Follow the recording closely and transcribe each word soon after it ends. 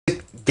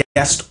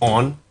guest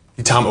on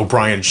the Tom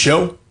O'Brien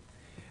Show.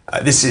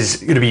 This is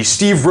going to be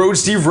Steve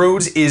Rhodes. Steve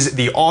Rhodes is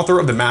the author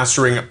of the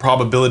Mastering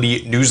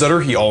Probability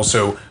newsletter. He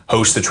also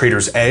hosts the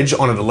Trader's Edge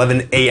on at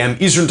 11 a.m.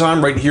 Eastern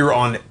Time right here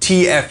on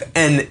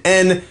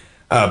TFNN.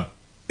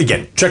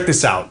 Again, check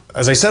this out.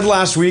 As I said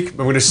last week, I'm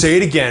going to say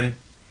it again.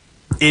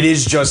 It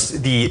is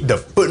just the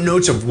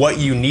footnotes of what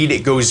you need.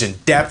 It goes in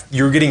depth.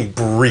 You're getting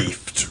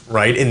briefed,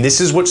 right? And this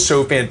is what's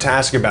so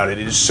fantastic about it.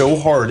 It is so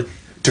hard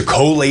to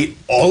collate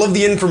all of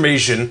the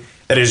information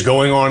that is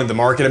going on in the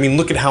market. I mean,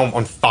 look at how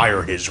on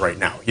fire it is right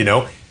now, you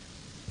know?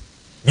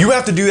 You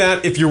have to do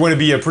that if you're going to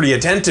be a pretty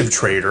attentive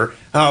trader.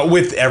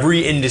 With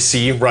every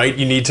indice, right,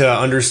 you need to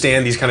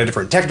understand these kind of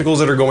different technicals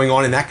that are going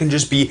on, and that can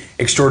just be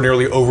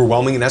extraordinarily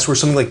overwhelming, and that's where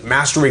something like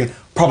Mastering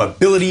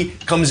Probability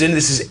comes in.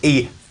 This is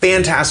a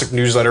fantastic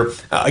newsletter.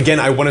 Again,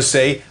 I want to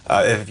say,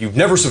 if you've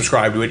never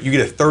subscribed to it, you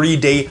get a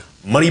 30-day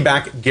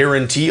money-back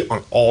guarantee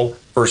on all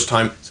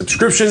first-time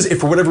subscriptions. If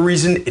for whatever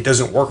reason it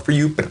doesn't work for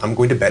you, but I'm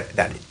going to bet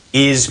that it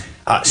is.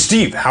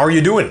 Steve, how are you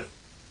doing?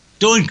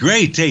 Doing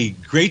great. Hey,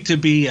 great to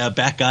be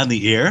back on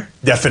the air.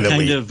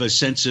 Definitely. Kind of a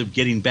sense of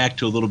getting back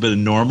to a little bit of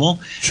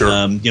normal.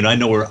 Sure. You know, I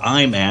know where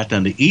I'm at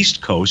on the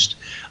East Coast.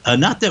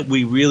 Not that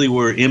we really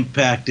were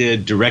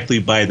impacted directly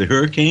by the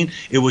hurricane.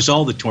 It was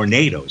all the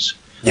tornadoes.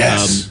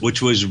 Yes.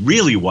 Which was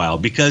really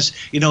wild because,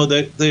 you know,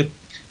 the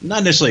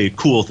not necessarily a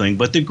cool thing,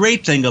 but the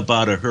great thing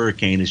about a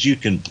hurricane is you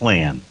can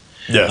plan.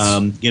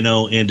 Yes. You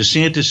know, and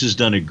DeSantis has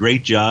done a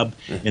great job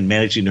in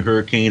managing the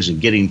hurricanes and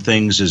getting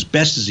things as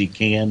best as he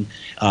can,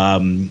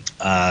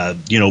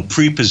 you know,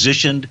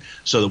 pre-positioned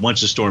so that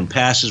once the storm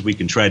passes, we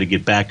can try to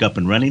get back up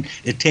and running.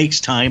 It takes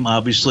time,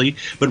 obviously,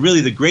 but really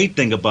the great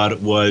thing about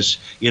it was,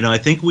 you know, I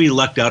think we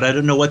lucked out. I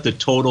don't know what the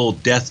total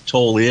death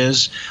toll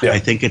is. Yeah. I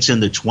think it's in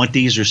the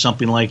 20s or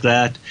something like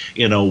that.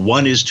 You know,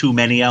 one is too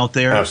many out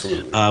there.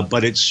 Absolutely.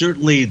 But it's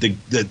certainly the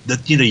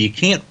you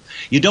know,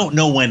 you don't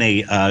know when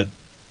a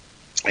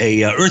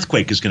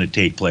earthquake is going to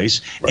take place,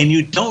 right, and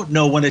you don't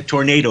know when a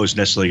tornado is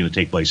necessarily going to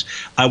take place.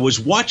 I was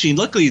watching,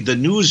 luckily the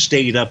news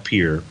stayed up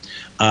here,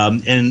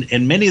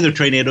 and many of the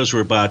tornadoes were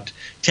about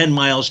 10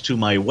 miles to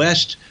my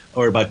west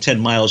or about 10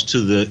 miles to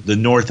the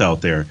north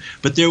out there.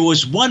 But there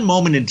was one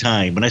moment in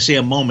time, when I say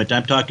a moment,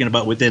 I'm talking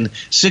about within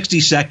 60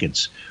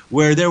 seconds,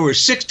 where there were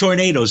 6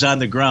 tornadoes on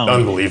the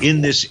ground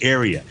in this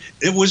area.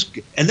 It was,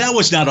 and that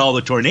was not all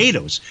the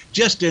tornadoes,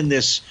 just in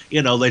this,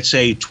 you know, let's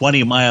say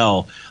 20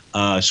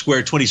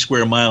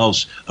 square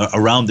miles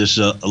around this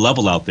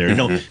level out there.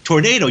 Mm-hmm. You know,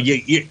 tornado,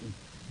 you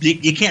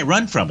can't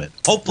run from it.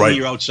 Hopefully right,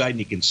 you're outside and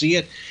you can see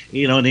it,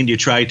 you know, and then you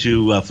try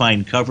to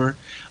find cover.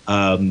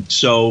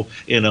 So,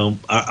 you know,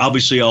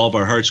 obviously all of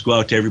our hearts go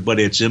out to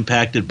everybody that's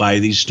impacted by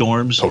these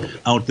storms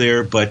out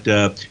there. But,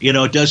 you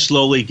know, it does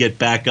slowly get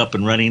back up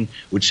and running,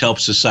 which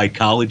helps the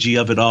psychology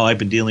of it all. I've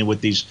been dealing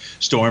with these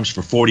storms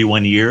for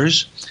 41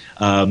 years.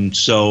 And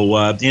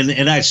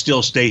I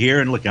still stay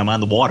here. And look, I'm on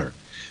the water.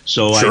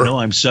 So sure, I know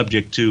I'm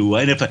subject to,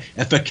 and if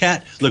a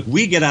cat, look,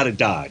 we get out of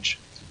Dodge.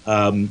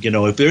 You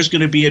know, if there's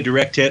going to be a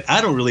direct hit,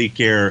 I don't really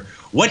care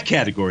what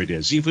category it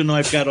is, even though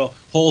I've got a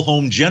whole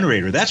home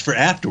generator. That's for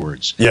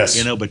afterwards. Yes.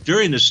 You know, but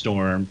during the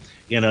storm,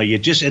 you know, you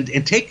just,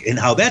 and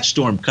how that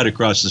storm cut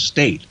across the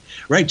state,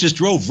 right? Just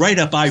drove right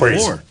up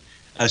I-4.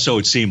 So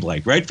it seemed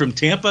like, right? From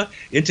Tampa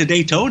into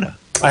Daytona.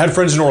 I had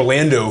friends in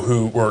Orlando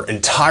who were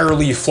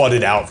entirely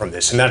flooded out from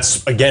this. And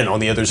that's, again,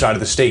 on the other side of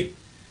the state.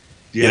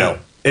 Yeah. You know,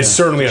 it's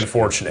certainly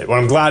unfortunate. Well,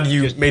 I'm glad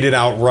you made it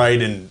out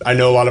right, and I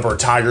know a lot of our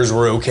Tigers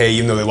were okay,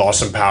 even though they lost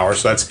some power.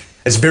 So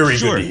it's very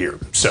good to hear.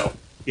 So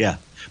yeah.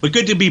 But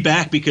good to be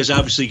back because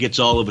obviously it gets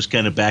all of us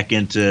kind of back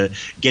into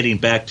getting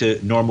back to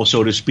normal,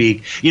 so to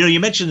speak. You know, you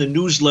mentioned the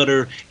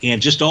newsletter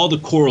and just all the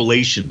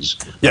correlations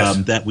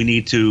that we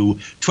need to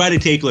try to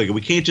take a look at.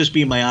 We can't just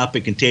be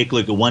myopic and take a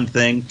look at one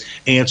thing.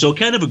 And so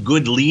kind of a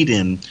good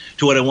lead-in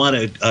to what I want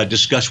to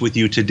discuss with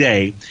you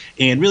today.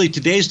 And really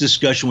today's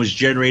discussion was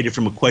generated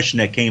from a question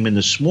that came in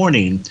this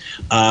morning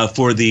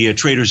for the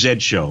Trader's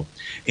Edge show.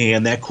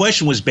 And that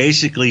question was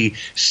basically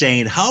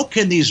saying, how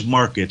can these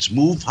markets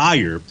move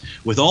higher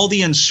with all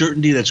the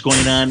uncertainty that's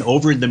going on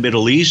over in the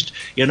Middle East?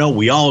 You know,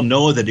 we all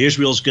know that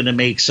Israel's going to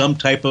make some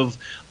type of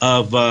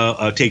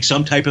take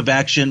some type of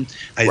action.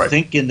 I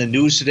think in the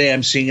news today,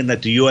 I'm seeing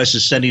that the U.S.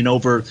 is sending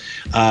over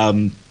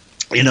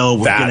you know,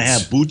 we're going to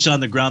have boots on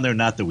the ground there.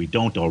 Not that we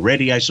don't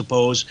already, I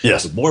suppose.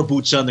 Yes. But more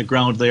boots on the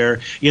ground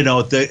there. You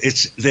know,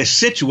 the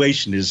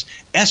situation is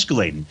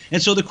escalating.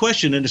 And so the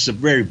question, and it's a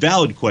very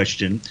valid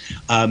question,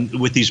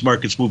 with these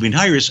markets moving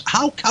higher, is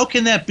how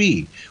can that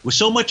be? With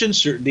so much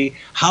uncertainty,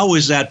 how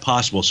is that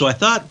possible? So I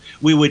thought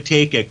we would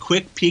take a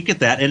quick peek at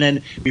that. And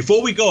then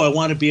before we go, I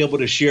want to be able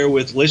to share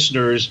with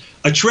listeners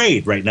a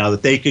trade right now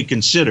that they could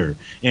consider.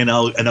 And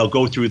I'll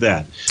go through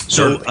that.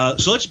 So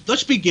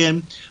let's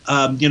begin.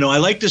 You know, I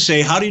like to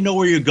say, how do you know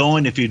where you're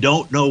going if you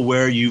don't know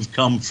where you've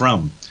come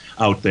from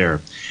out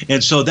there?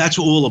 And so that's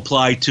what we'll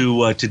apply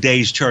to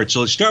today's chart.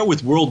 So let's start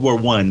with World War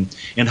I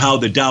and how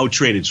the Dow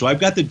traded. So I've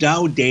got the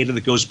Dow data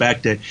that goes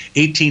back to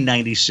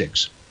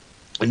 1896.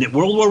 And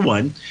World War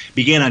I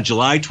began on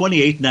July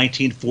 28,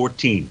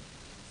 1914.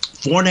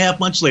 4.5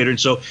 months later. And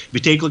so if you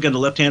take a look on the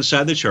left-hand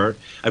side of the chart,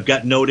 I've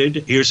got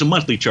noted, here's a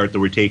monthly chart that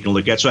we're taking a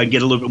look at so I can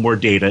get a little bit more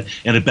data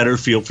and a better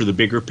feel for the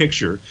bigger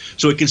picture.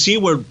 So we can see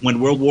when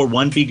World War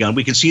I begun,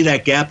 we can see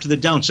that gap to the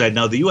downside.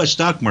 Now, the U.S.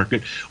 stock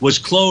market was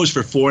closed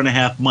for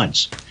 4.5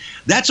 months.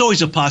 That's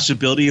always a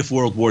possibility if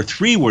World War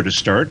III were to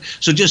start.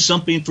 So just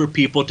something for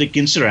people to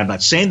consider. I'm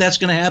not saying that's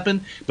going to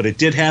happen, but it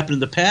did happen in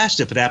the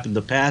past. If it happened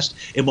in the past,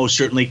 it most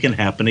certainly can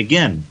happen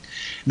again.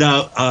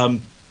 Now,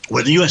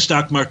 when the U.S.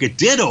 stock market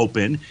did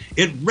open,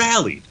 it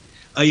rallied.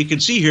 You can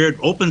see here it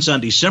opens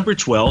on December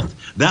 12th.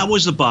 That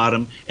was the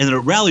bottom, and then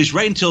it rallies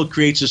right until it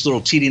creates this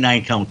little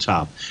TD9 count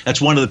top. That's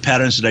one of the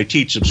patterns that I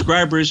teach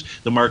subscribers.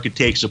 The market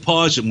takes a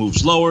pause, it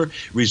moves lower,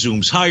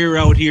 resumes higher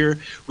out here.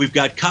 We've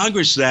got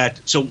Congress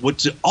that. So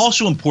what's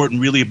also important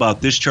really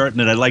about this chart, and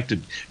that I'd like to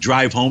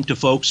drive home to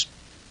folks,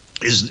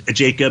 is,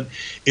 Jacob,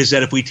 is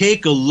that if we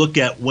take a look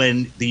at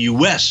when the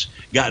U.S.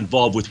 got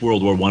involved with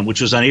World War I,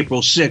 which was on April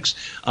 6th,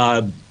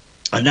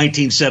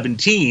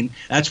 1917,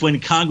 that's when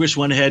Congress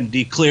went ahead and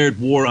declared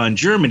war on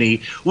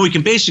Germany. What we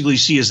can basically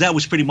see is that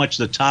was pretty much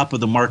the top of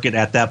the market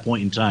at that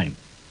point in time.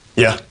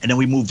 Yeah. And then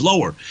we move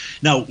lower.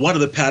 Now, one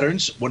other pattern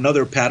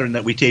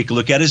that we take a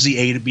look at is the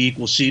A to B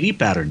equals CD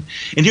pattern.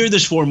 And here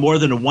this for more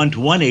than a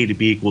 1-to-1 A to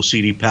B equals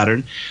CD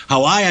pattern.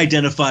 How I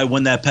identify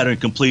when that pattern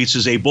completes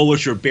is a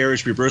bullish or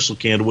bearish reversal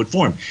candle would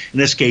form. In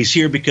this case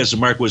here, because the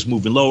market was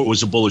moving lower, it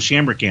was a bullish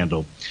hammer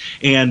candle.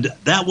 And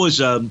that was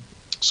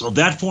so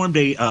that formed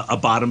a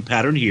bottom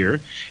pattern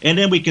here. And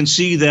then we can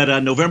see that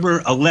on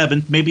November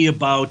 11th, maybe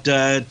about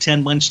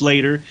 10 months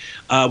later,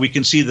 we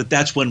can see that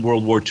that's when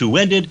World War II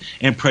ended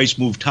and price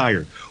moved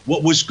higher.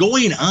 What was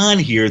going on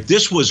here,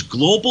 this was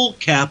global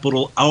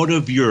capital out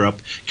of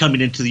Europe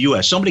coming into the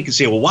U.S. Somebody can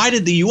say, well, why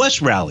did the U.S.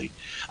 rally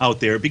out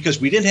there? Because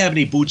we didn't have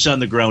any boots on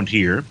the ground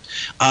here.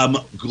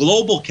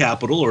 Global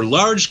capital or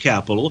large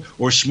capital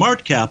or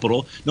smart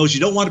capital knows you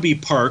don't want to be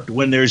parked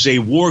when there's a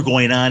war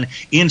going on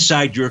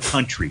inside your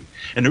country.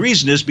 And the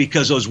reason is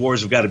because those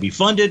wars have got to be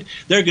funded.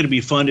 They're going to be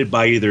funded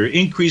by either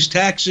increased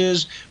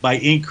taxes, by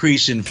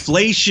increased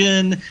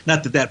inflation.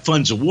 Not that that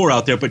funds a war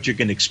out there, but you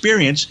can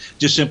experience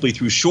just simply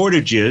through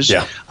shortages.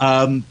 Yeah.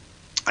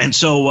 And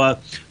so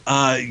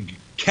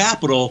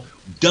capital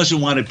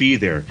doesn't want to be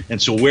there.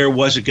 And so where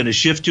was it going to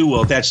shift to?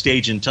 Well, at that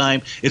stage in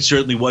time, it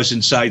certainly was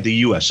inside the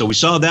U.S. So we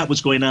saw that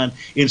was going on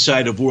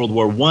inside of World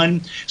War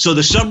I. So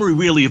the summary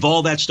really of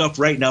all that stuff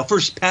right now,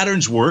 first,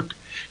 patterns work,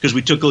 because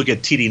we took a look at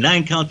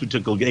TD9 counts, we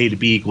took a look at A to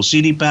B equals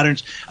CD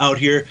patterns out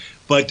here.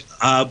 But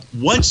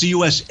once the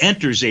U.S.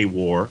 enters a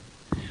war,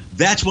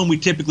 that's when we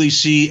typically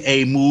see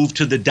a move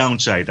to the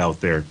downside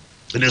out there.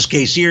 In this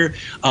case here,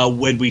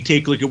 when we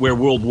take a look at where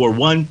World War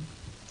I,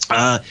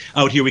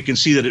 out here we can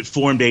see that it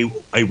formed a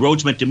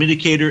Rhodes momentum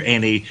indicator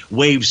and a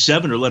wave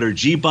 7 or letter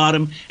G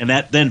bottom, and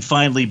that then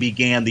finally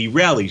began the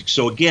rally.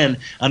 So again,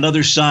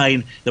 another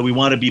sign that we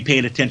want to be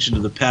paying attention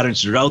to the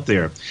patterns that are out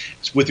there.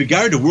 With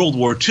regard to World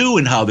War II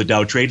and how the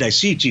Dow traded, I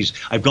see, geez,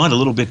 I've gone a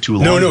little bit too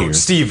long here.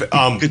 Steve,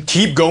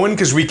 keep going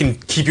because we can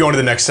keep you on to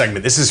the next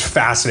segment. This is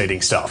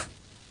fascinating stuff.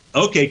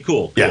 Okay,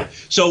 cool. Yeah.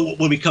 So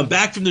when we come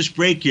back from this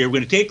break here, we're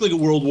going to take a look at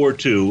World War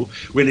II.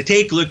 We're going to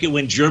take a look at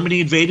when Germany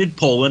invaded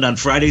Poland on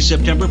Friday,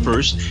 September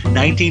 1st,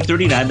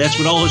 1939. That's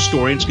what all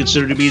historians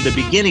consider to be the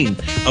beginning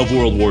of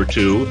World War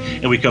II.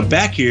 And we come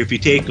back here, if you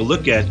take a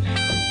look at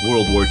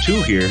World War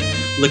II here,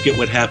 look at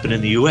what happened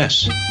in the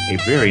U.S. A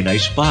very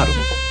nice bottom.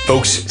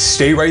 Folks,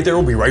 stay right there.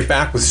 We'll be right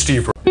back with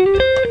Steve.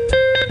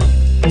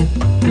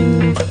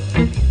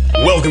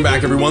 Welcome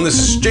back, everyone. This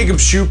is Jacob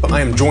Shoup.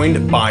 I am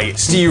joined by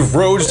Steve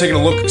Rhodes. Taking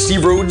a look,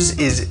 Steve Rhodes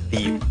is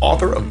the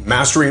author of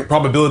Mastering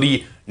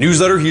Probability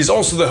newsletter. He's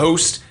also the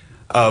host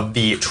of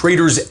the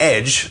Trader's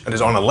Edge. That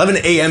is on 11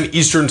 a.m.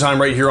 Eastern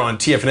time right here on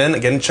TFNN.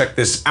 Again, check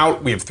this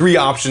out. We have 3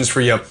 options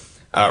for you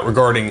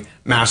regarding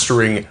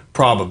Mastering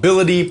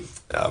Probability.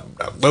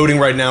 Loading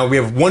right now. We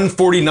have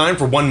 $149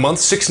 for 1 month,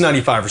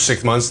 $695 for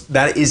 6 months.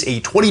 That is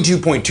a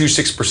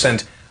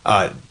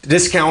 22.26%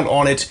 discount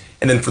on it.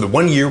 And then for the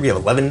 1 year, we have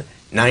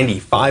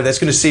 $11.95. That's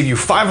going to save you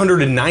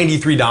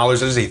 $593.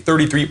 That is a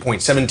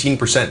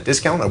 33.17%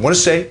 discount. I want to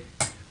say,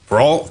 for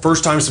all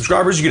first-time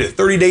subscribers, you get a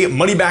 30-day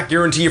money-back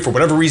guarantee. If for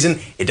whatever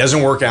reason it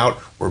doesn't work out,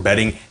 we're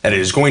betting that it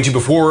is going to.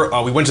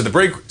 Before we went to the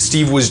break,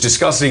 Steve was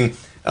discussing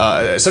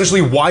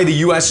essentially why the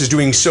U.S. is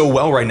doing so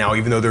well right now,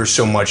 even though there's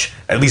so much,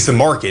 at least the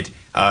market,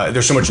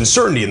 there's so much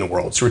uncertainty in the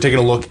world. So we're taking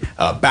a look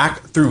back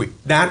through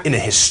that in a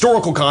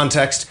historical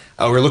context.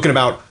 We're looking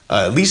about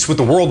at least with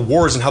the world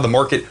wars and how the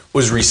market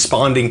was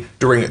responding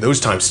during those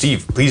times.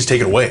 Steve, please take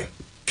it away.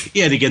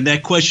 Yeah, and again,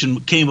 that question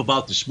came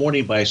about this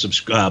morning by a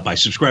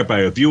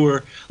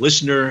viewer,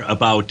 listener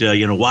about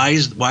why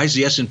is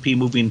the S&P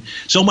moving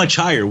so much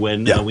higher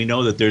when we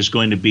know that there's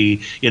going to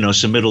be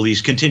some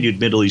continued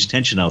Middle East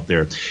tension out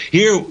there.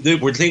 Here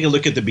we're taking a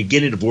look at the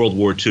beginning of World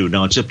War II.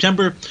 Now, on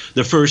September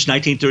the 1st,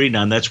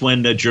 1939, that's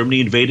when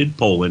Germany invaded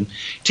Poland.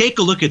 Take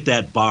a look at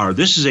that bar.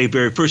 This is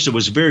it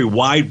was a very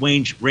wide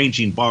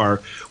ranging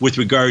bar with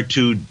regard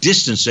to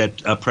distance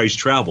that price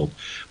traveled.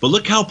 But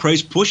look how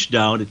price pushed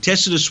down. It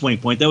tested a swing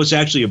point. That was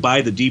actually a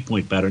buy the D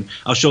point pattern.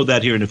 I'll show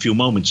that here in a few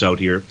moments out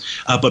here.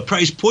 But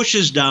price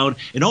pushes down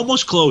and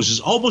almost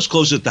closes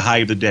at the high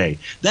of the day.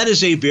 That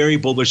is a very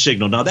bullish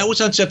signal. Now, that was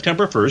on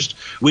September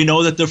 1st. We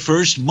know that the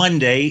first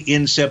Monday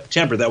in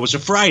September, that was a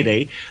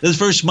Friday, the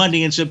first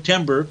Monday in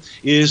September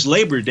is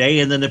Labor Day,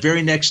 and then the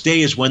very next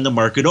day is when the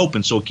market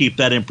opens. So keep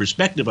that in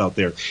perspective out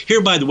there.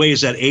 Here, by the way,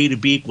 is that A to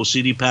B equals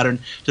CD pattern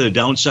to the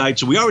downside.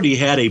 So we already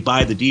had a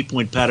buy the D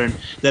point pattern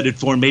that had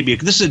formed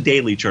this is a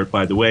daily chart,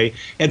 by the way,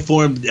 had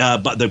formed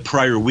the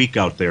prior week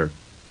out there.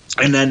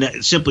 And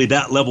then simply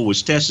that level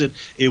was tested.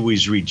 It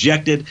was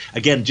rejected.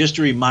 Again, just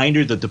a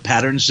reminder that the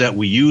patterns that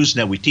we use,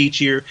 that we teach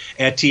here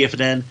at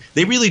TFNN,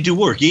 they really do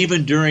work,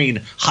 even during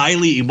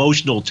highly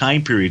emotional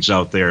time periods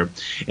out there.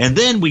 And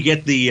then we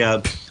get the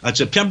on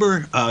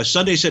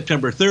Sunday,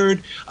 September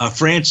 3rd,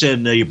 France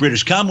and the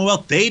British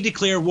Commonwealth, they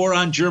declare war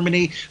on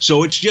Germany.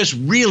 So it's just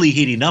really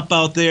heating up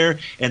out there.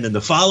 And then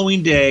the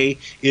following day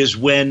is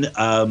when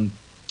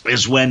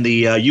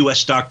the U.S.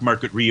 stock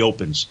market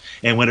reopens.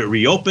 And when it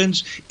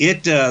reopens,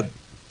 it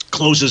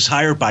closes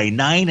higher by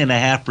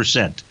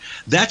 9.5%.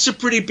 That's a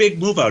pretty big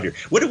move out here.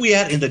 What are we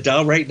at in the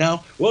Dow right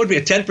now? What would be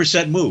a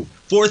 10% move?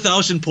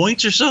 4,000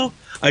 points or so?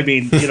 I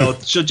mean,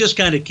 so just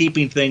kind of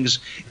keeping things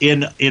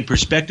in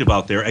perspective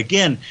out there.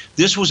 Again,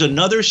 this was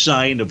another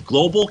sign of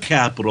global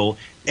capital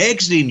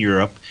exiting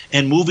Europe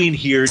and moving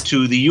here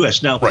to the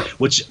U.S. Now, right.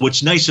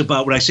 What's nice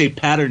about when I say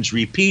patterns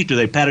repeat, or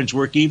they patterns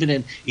work even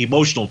in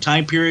emotional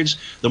time periods,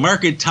 the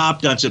market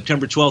topped on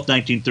September 12th,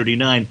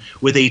 1939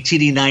 with a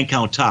TD9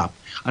 count top.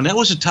 And that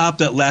was a top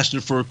that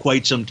lasted for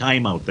quite some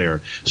time out there.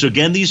 So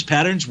again, these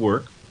patterns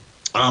work.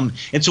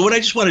 And so what I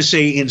just want to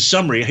say in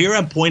summary, here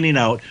I'm pointing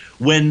out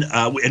when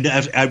and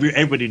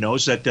everybody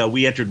knows that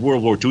we entered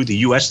World War II, the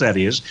U.S. that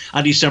is,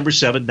 on December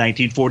 7,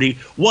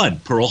 1941,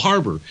 Pearl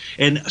Harbor.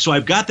 And so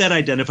I've got that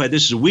identified.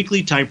 This is a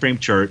weekly time frame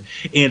chart.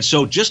 And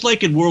so just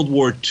like in World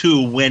War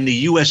II, when the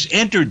U.S.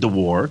 entered the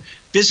war,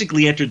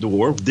 physically entered the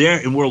war, there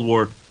in World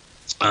War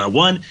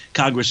One,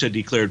 Congress had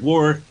declared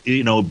war,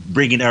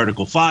 bringing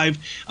Article 5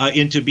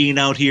 into being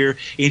out here.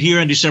 And here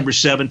on December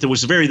 7th, it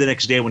was the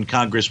next day when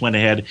Congress went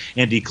ahead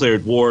and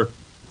declared war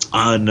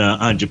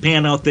on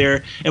Japan out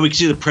there. And we can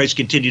see the price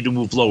continue to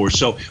move lower.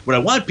 So what I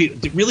want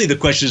really the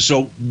question is,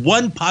 so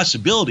one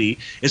possibility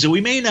is that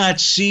we may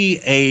not see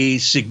a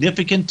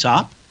significant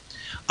top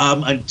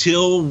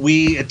until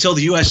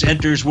the U.S.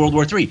 enters World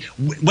War III.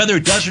 Whether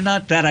it does or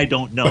not, that I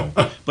don't know.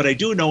 But I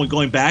do know, in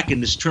going back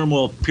in this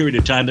turmoil period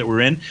of time that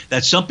we're in,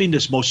 that's something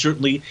to most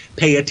certainly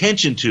pay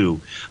attention to.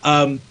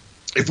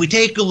 If we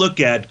take a look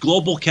at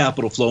global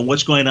capital flow and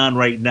what's going on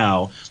right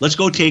now, let's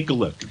go take a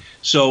look.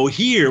 So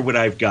here, what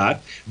I've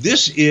got,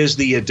 this is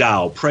the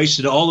Dow, priced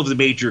in all of the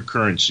major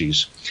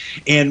currencies.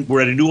 And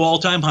we're at a new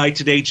all-time high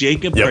today,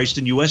 Jacob, yep. Priced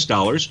in U.S.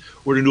 dollars.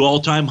 We're at a new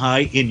all-time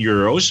high in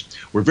euros.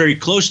 We're very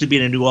close to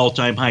being a new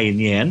all-time high in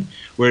yen.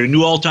 We're at a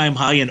new all-time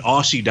high in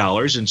Aussie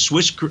dollars and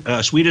Swedish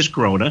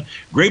krona,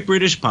 Great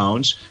British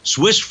pounds,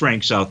 Swiss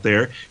francs out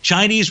there,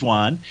 Chinese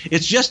yuan.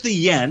 It's just the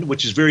yen,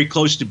 which is very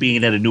close to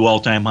being at a new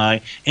all-time high,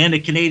 and a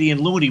Canadian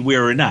loonie,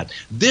 where or not.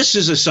 This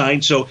is a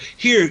sign. So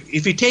here,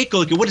 if you take a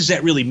look at what does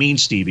that really mean,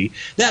 Stevie?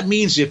 That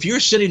means if you're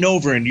sitting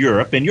over in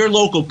Europe and your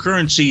local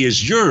currency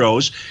is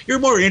euros, you're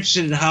more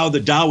interested in how the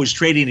Dow is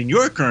trading in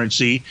your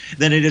currency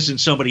than it is in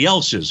somebody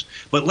else's.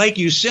 But like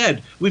you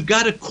said, we've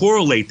got to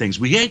correlate things.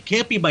 We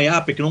can't be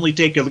myopic and only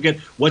take a look at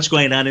what's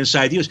going on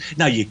inside the U.S.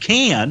 Now, you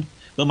can,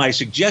 but my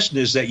suggestion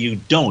is that you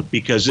don't,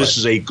 because this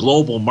is a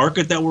global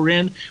market that we're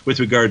in with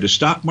regard to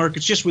stock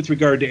markets, just with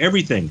regard to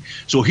everything.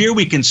 So here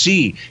we can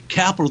see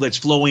capital that's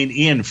flowing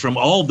in from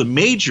all the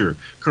major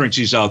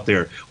currencies out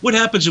there. What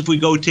happens if we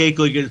go take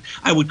a look at,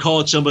 I would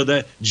call it some of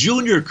the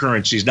junior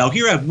currencies. Now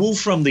here I've moved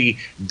from the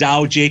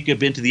Dow,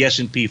 Jacob, into the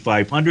S&P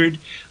 500.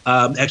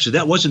 Actually,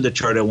 that wasn't the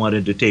chart I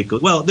wanted to take.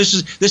 Well, this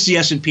is the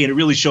S&P, and it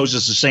really shows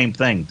us the same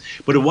thing.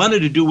 But what I wanted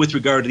to do with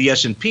regard to the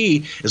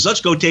S&P is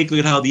let's go take a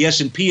look at how the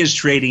S&P is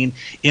trading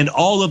in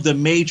all of the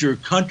major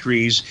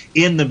countries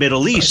in the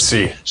Middle East.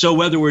 I see. So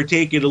whether we're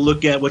taking a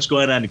look at what's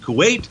going on in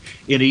Kuwait,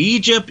 in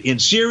Egypt, in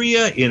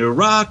Syria, in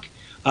Iraq,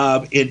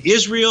 in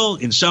Israel,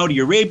 in Saudi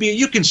Arabia,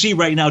 you can see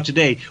right now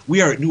today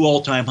we are at new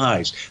all-time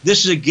highs.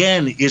 This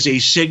again is a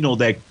signal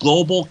that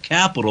global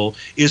capital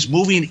is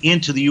moving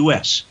into the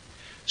U.S.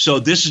 So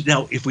this is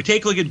now, if we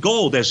take a look at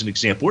gold as an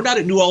example, we're not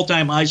at new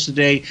all-time highs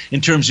today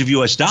in terms of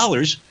U.S.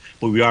 dollars,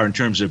 but we are in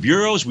terms of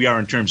euros, we are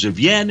in terms of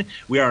yen,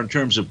 we are in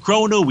terms of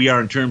krona, we are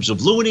in terms of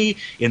loonie,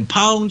 in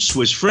pounds,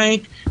 Swiss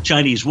franc,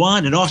 Chinese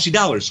yuan, and Aussie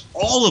dollars,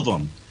 all of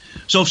them.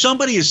 So if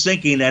somebody is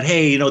thinking that,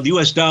 hey, the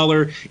U.S.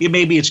 dollar,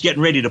 maybe it's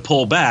getting ready to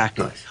pull back,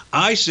 nice.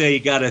 I say you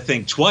got to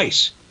think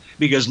twice.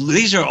 Because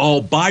these are all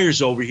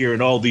buyers over here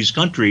in all these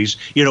countries,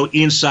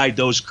 inside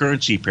those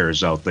currency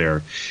pairs out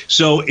there.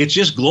 So it's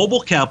just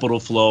global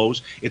capital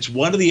flows. It's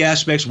one of the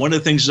aspects, one of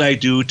the things that I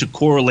do to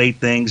correlate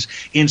things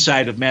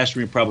inside of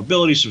Mastering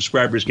Probability.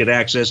 Subscribers get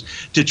access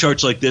to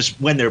charts like this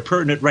when they're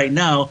pertinent. Right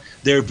now,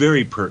 they're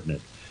very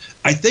pertinent.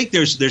 I think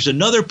there's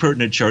another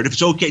pertinent chart. If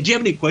it's okay, do you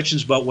have any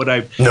questions about what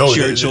I've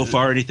shared so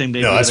far? Anything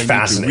that that's I need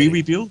fascinating. to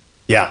re-review?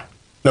 Yeah.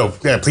 No,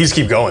 yeah, please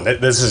keep going.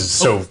 This is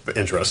so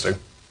interesting.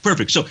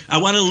 Perfect. So I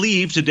want to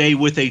leave today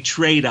with a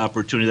trade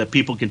opportunity that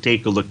people can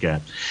take a look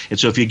at. And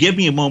so if you give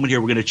me a moment here,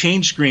 we're going to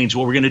change screens.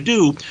 What we're going to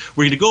do,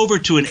 we're going to go over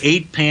to an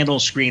 8-panel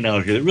screen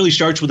out here that really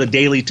starts with a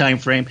daily time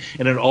frame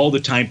and then all the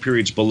time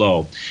periods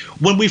below.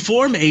 When we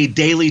form a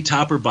daily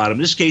top or bottom,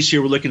 in this case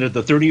here, we're looking at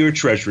the 30-year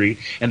Treasury,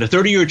 and the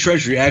 30-year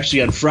Treasury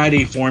actually on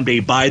Friday formed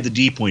a buy the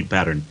D point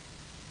pattern.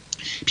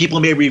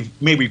 People may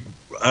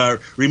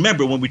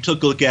remember when we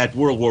took a look at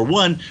World War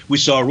I, we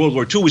saw World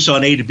War II, we saw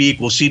an A to B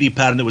equals CD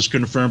pattern that was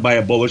confirmed by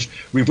a bullish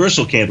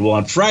reversal candle.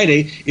 On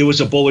Friday, it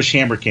was a bullish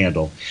hammer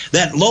candle.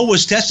 That low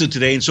was tested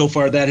today, and so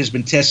far that has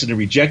been tested and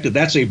rejected.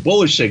 That's a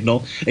bullish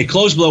signal. A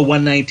close below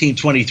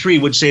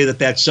 119.23 would say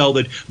that sell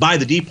that buy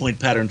the D point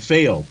pattern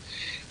failed.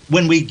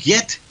 When we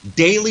get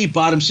daily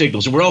bottom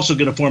signals, and we're also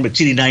going to form a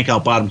TD9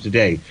 count bottom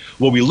today,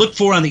 what we look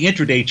for on the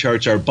intraday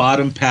charts are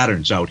bottom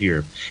patterns out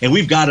here. And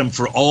we've got them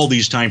for all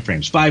these time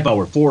frames,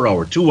 5-hour,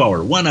 4-hour,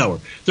 2-hour, 1 hour,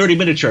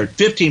 30-minute chart,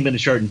 15-minute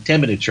chart, and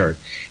 10-minute chart.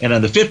 And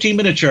on the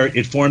 15-minute chart,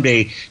 it formed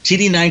a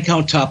TD9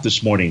 count top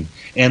this morning.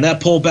 And that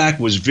pullback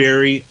was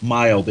very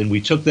mild. And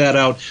we took that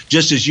out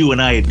just as you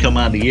and I had come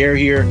on the air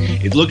here.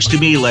 It looks to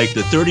me like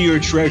the 30-year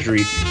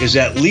Treasury is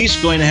at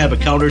least going to have a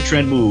counter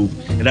trend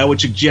move. And I would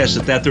suggest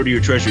that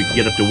 30-year Treasury can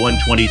get up to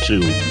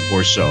 122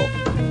 or so.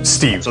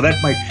 Steve. So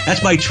that's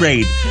my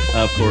trade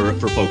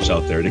for folks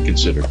out there to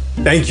consider.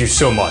 Thank you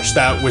so much.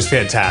 That was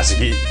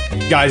fantastic.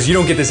 Guys, you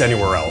don't get this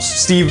anywhere else.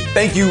 Steve,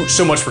 thank you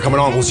so much for coming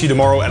on. We'll see you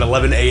tomorrow at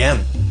 11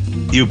 a.m.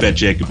 You bet,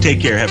 Jacob. Take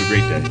care. Have a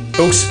great day.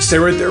 Folks, stay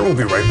right there. We'll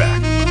be right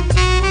back.